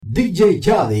DJ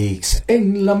Jadix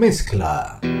en la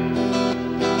mezcla.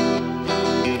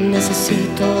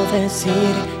 Necesito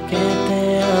decir que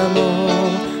te amo,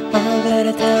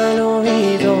 hablarte al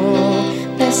oído,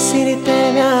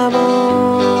 decirte mi amor.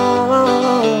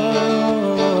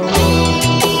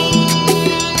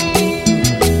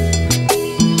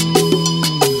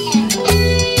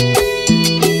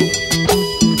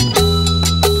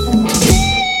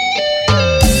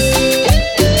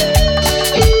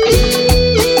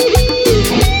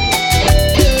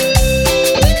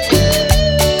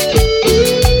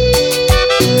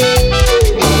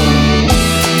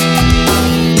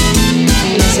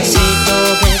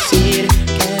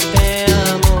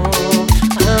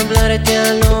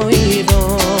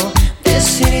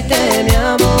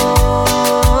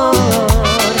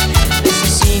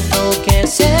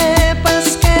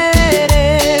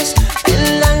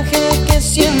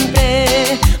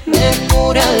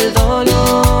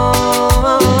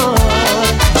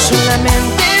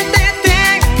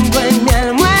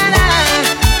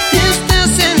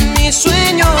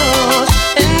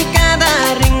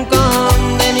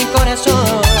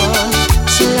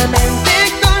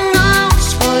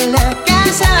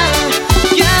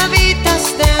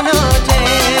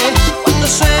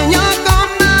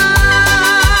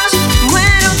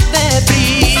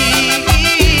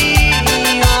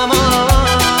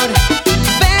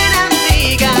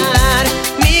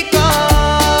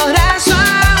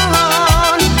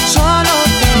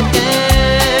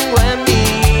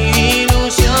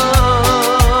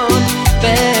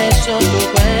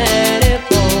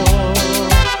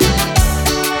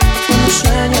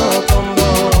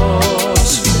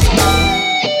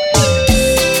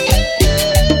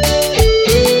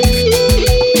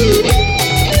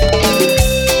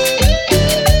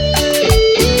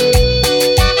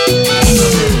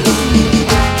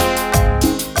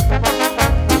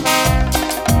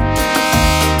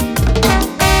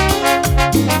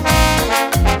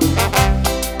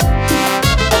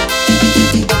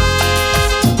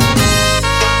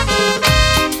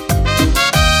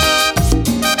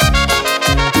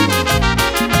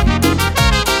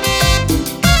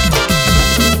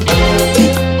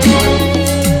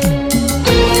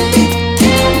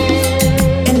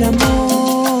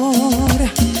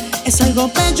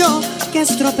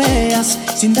 Estropeas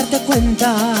sin darte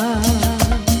cuenta.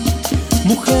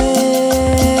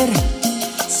 Mujer,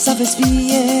 sabes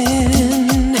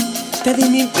bien, te di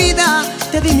mi vida,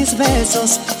 te di mis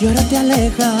besos y ahora te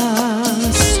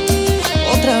alejas.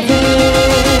 Otra vez,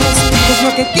 ¿qué es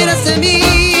lo que quieres de mí?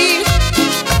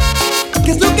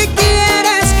 ¿Qué es lo que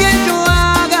quieres que yo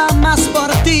haga más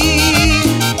por ti?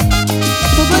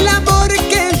 Todo el amor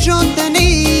que yo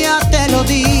tenía te lo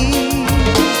di.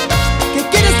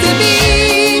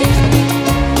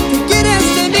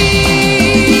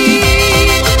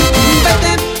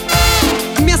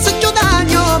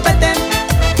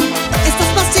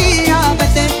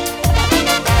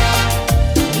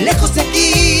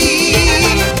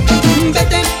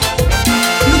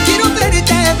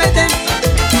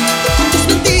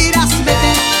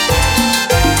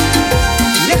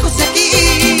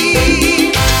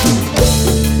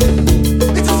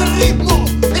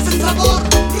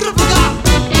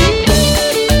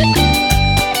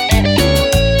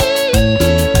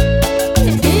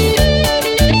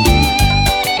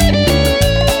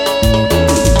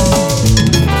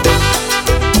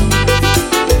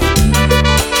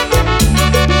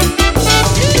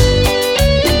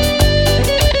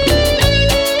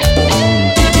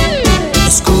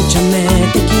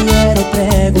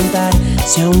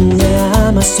 Si aún me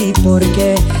amas y por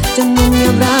qué ya no me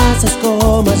abrazas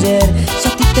como ayer. Si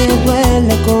a ti te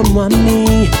duele como a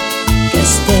mí que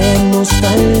estemos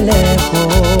tan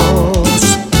lejos.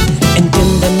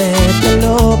 Entiéndeme, te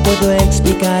lo puedo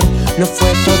explicar. No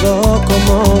fue todo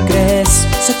como crees.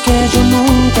 Sé que yo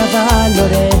nunca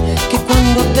valoré que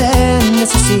cuando te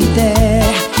necesité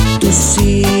tú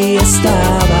sí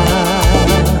estabas.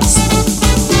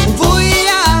 Voy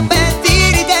a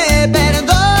pedirte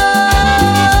perdón.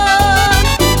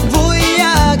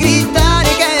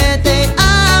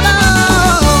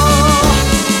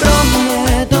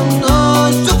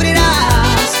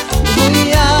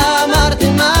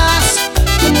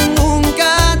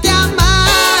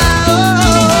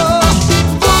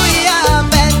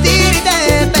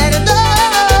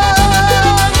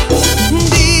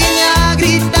 Dime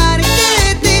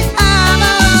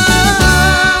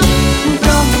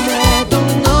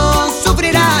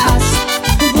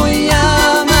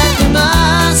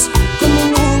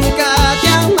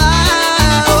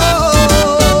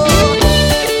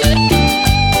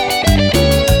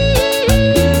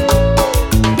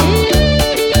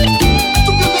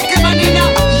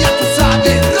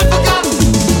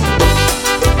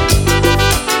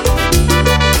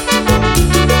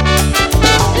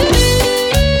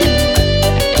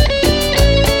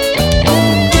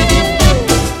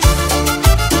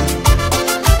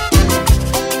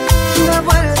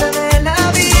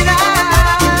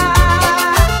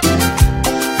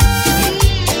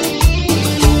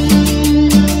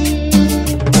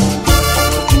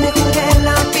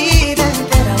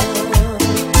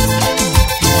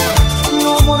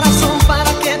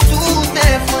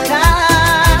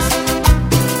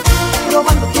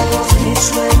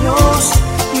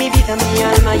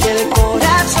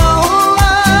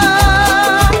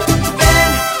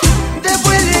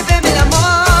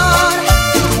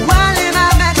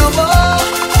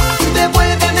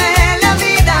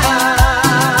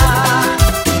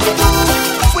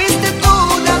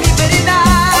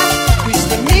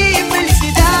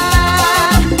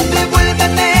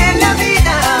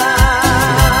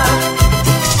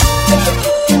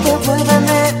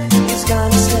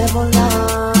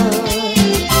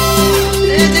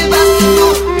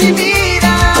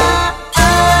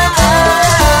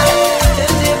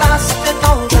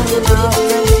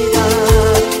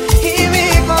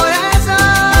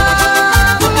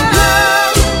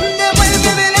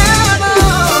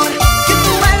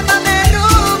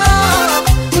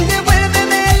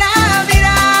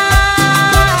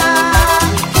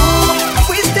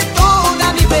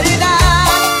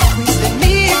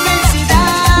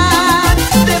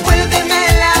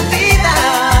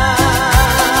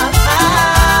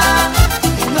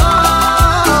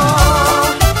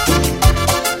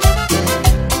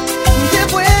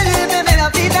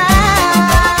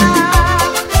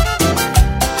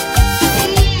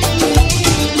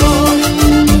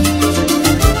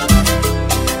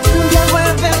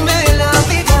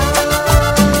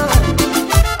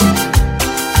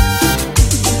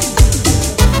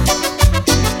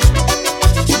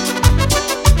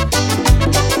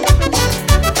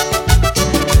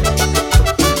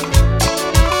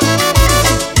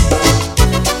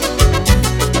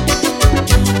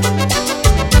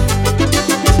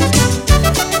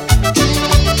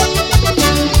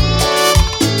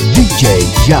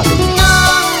Jadix.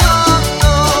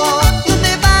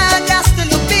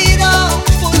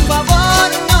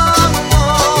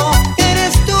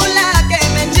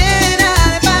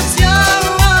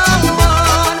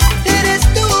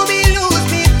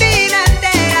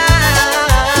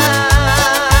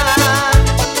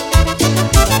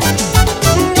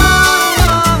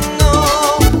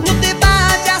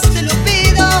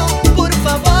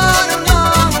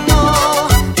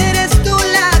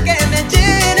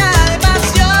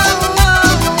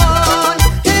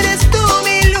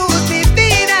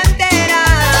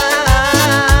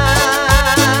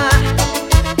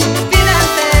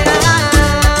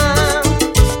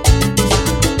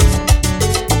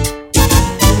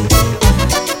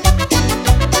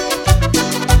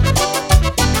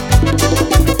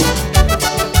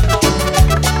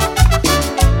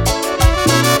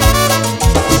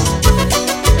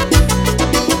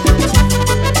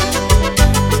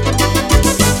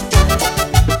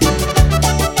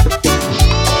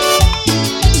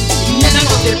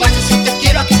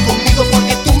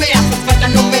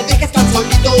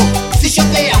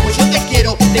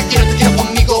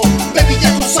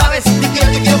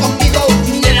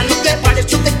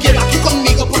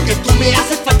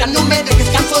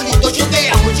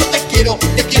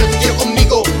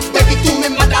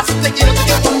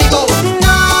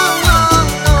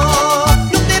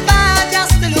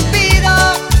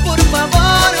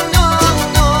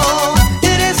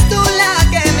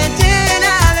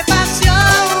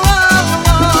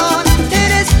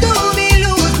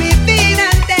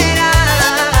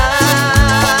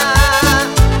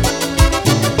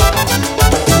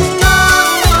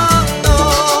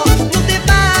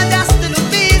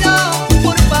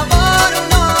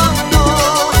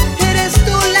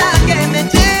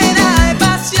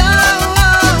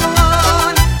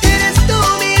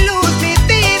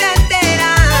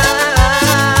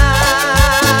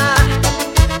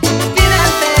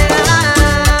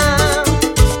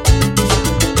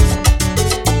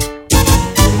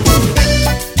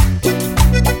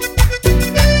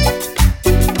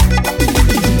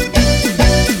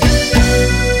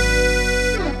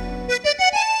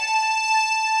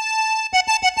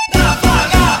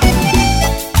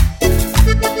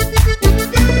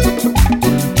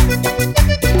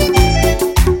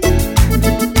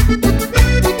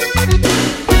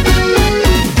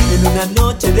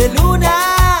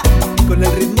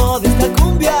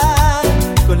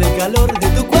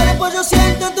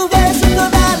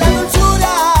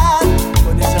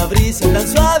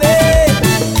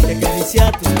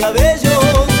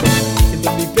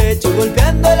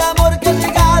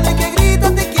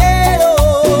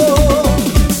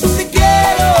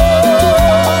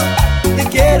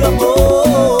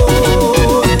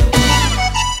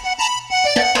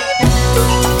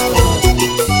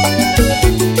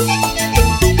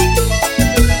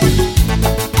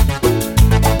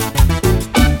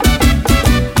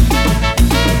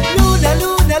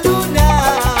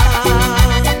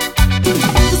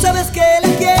 Tú sabes que la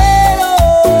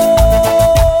quiero.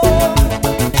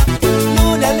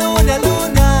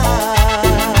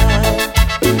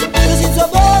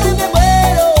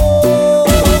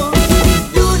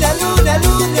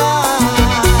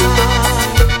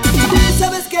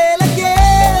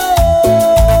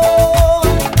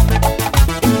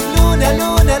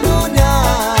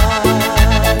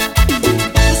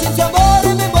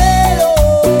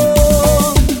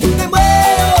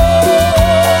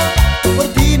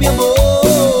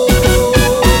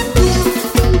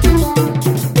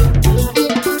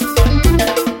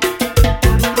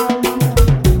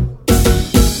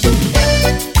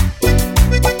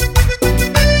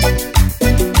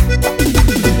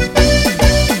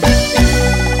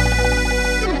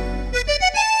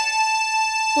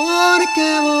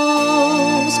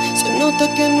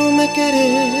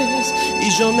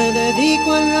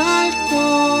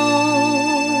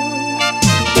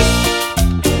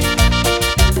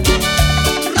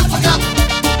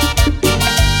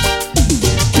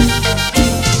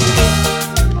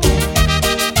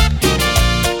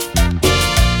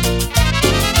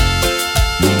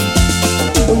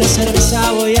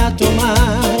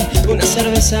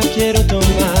 cerveza quiero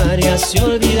tomar y así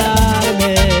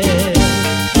olvidarme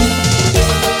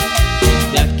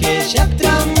de aquella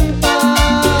trampa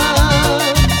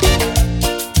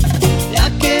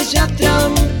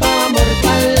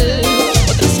mortal.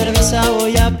 Otra cerveza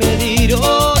voy a pedir,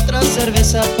 otra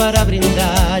cerveza para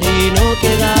brindar y no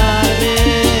quedarme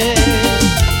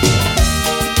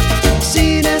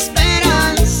sin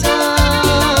esperanzas,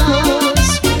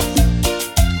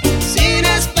 sin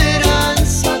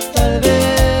esperanza tal vez,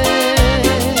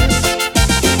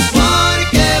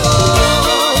 porque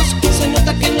vos se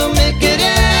nota que no me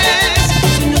querés,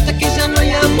 se nota que ya no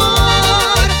hay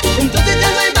amor, entonces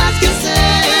ya no hay más que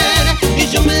hacer y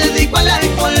yo me dedico al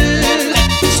alcohol.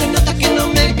 Se nota que no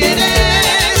me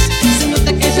querés, se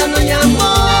nota que ya no hay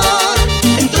amor,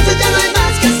 entonces ya no hay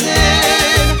más que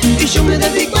hacer y yo me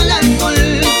dedico al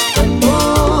alcohol.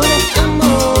 Amor,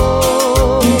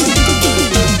 amor.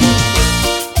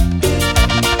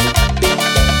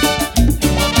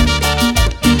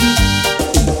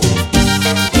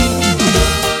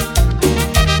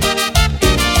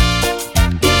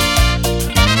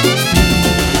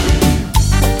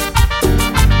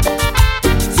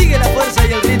 Sigue la fuerza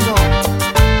y el ritmo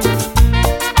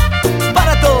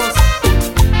para todos.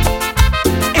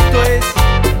 Esto es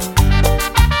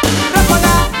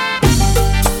Rafaga.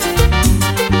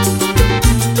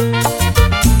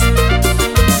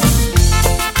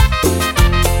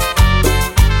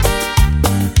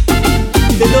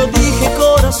 Te lo dije,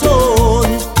 corazón,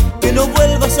 que no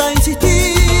vuelvas a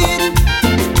insistir.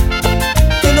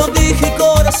 Te lo dije,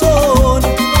 corazón,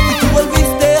 y tú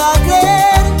volviste a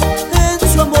creer en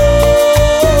su amor.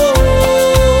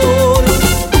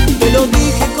 Te lo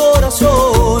dije,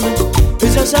 corazón,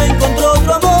 ella ya encontró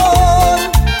otro amor.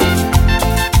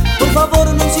 Por favor,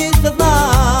 no insistas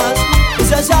más,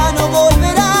 ella ya no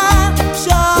volverá.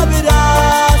 Ya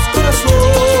verás,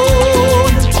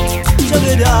 corazón, ya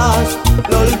verás,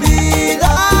 lo olvidarás.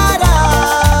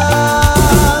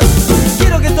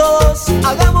 Quiero que todos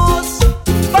hagamos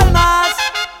palmas.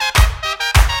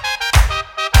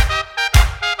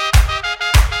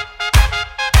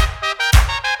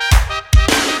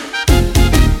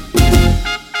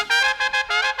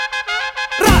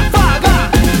 Rafaga.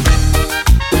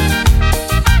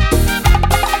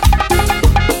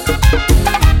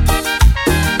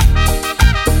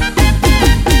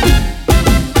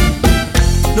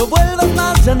 No vuelvas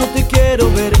más, ya no te quiero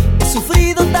ver. He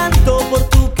sufrido tanto por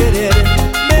tu querer.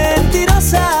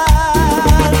 Mentirosa,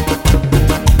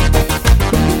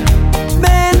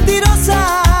 mentirosa.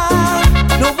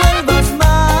 No vuelvas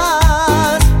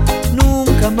más,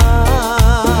 nunca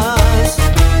más.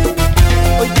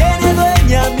 Hoy tiene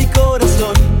dueña mi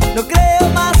corazón. No creo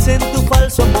más en tu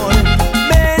falso amor.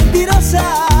 Mentirosa,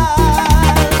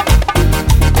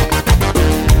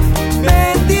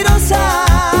 mentirosa.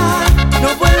 No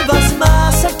vuelvas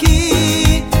más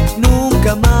aquí,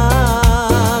 nunca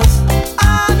más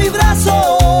a mis brazos.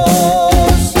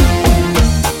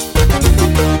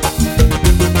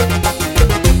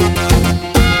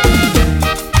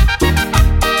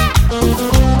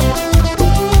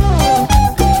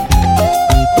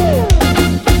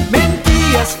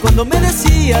 Mentías cuando me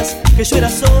decías que yo era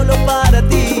solo para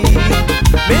ti.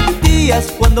 Mentías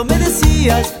cuando me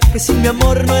decías que sin mi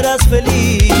amor no eras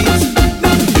feliz.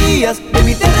 Mentías, de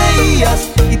mí te reías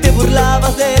y te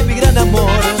burlabas de mi gran amor.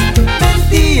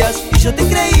 Mentías y yo te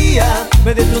creía,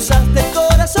 me destrozaste el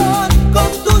corazón con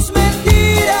tus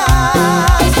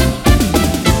mentiras.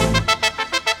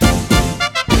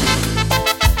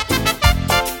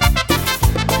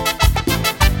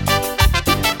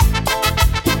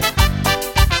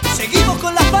 Seguimos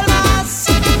con las palmas.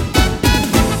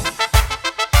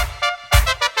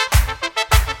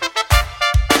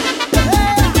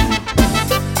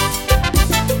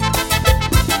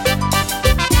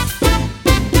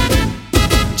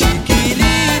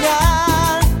 Chiquilina,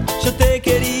 yo te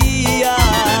quería.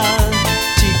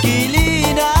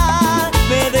 Chiquilina,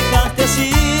 me dejaste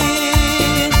así.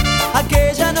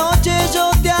 Aquella noche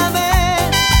yo te amé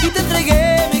y te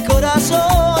entregué mi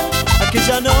corazón.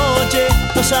 Aquella noche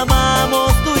nos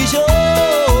amamos tú y yo.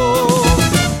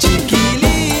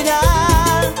 Chiquilina,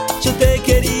 yo te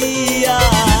quería.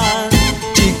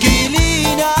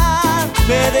 Chiquilina,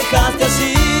 me dejaste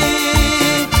así.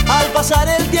 Al pasar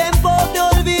el tiempo te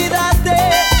olvidaste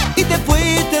y te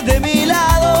fuiste de mi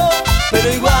lado,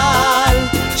 pero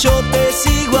igual yo te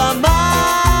sigo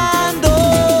amando.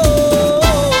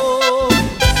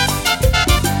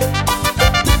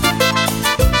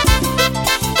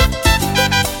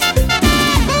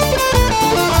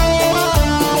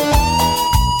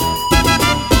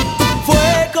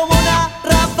 Fue como una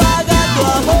ráfaga tu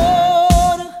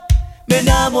amor, me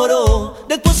enamoró,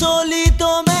 después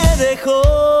solito me dejó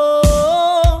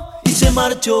y se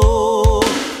marchó.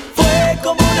 Fue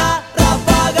como una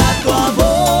ráfaga tu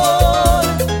amor,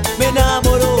 me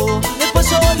enamoró, después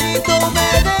solito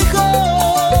me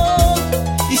dejó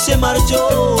y se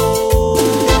marchó.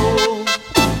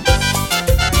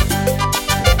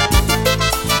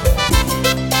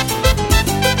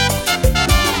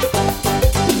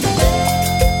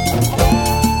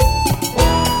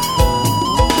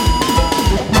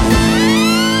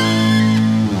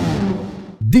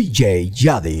 DJ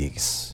Jadix.